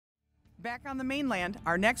Back on the mainland,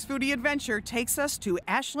 our next foodie adventure takes us to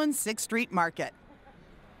Ashland 6th Street Market.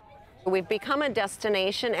 We've become a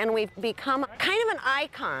destination and we've become kind of an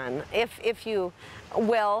icon, if you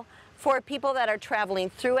will, for people that are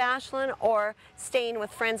traveling through Ashland or staying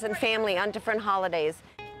with friends and family on different holidays.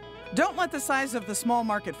 Don't let the size of the small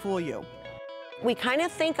market fool you. We kind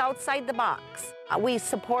of think outside the box. We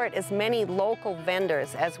support as many local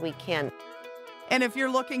vendors as we can. And if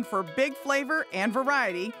you're looking for big flavor and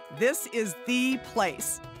variety, this is the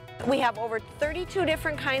place. We have over 32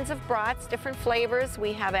 different kinds of brats, different flavors.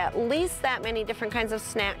 We have at least that many different kinds of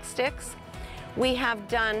snack sticks. We have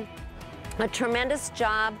done a tremendous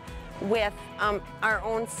job with our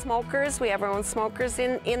own smokers. We have our own smokers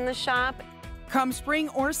in the shop. Come spring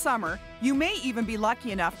or summer, you may even be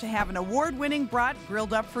lucky enough to have an award-winning brat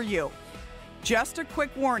grilled up for you. Just a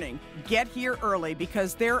quick warning, get here early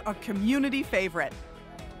because they're a community favorite.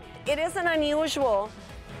 It isn't unusual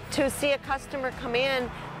to see a customer come in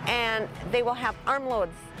and they will have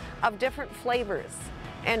armloads of different flavors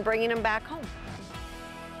and bringing them back home.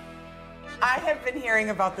 I have been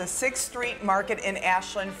hearing about the 6th Street Market in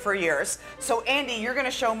Ashland for years. So Andy, you're going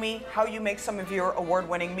to show me how you make some of your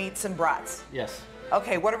award-winning meats and brats. Yes.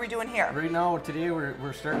 Okay, what are we doing here? Right now, today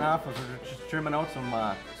we're starting off with just trimming out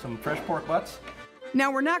some fresh pork butts.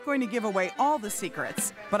 Now, we're not going to give away all the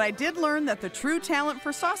secrets, but I did learn that the true talent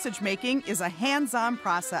for sausage making is a hands-on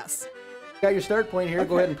process. Got your start point here. Okay.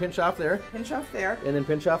 Go ahead and pinch off there. Pinch off there. And then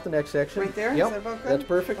pinch off the next section. Right there? Yep. Is that about good? That's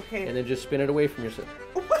perfect. Okay. And then just spin it away from yourself.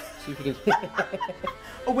 See if you can.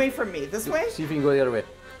 Away from me. This way? See if you can go the other way.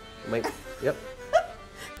 Yep.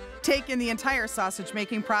 Take in the entire sausage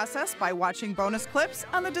making process by watching bonus clips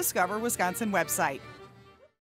on the Discover Wisconsin website.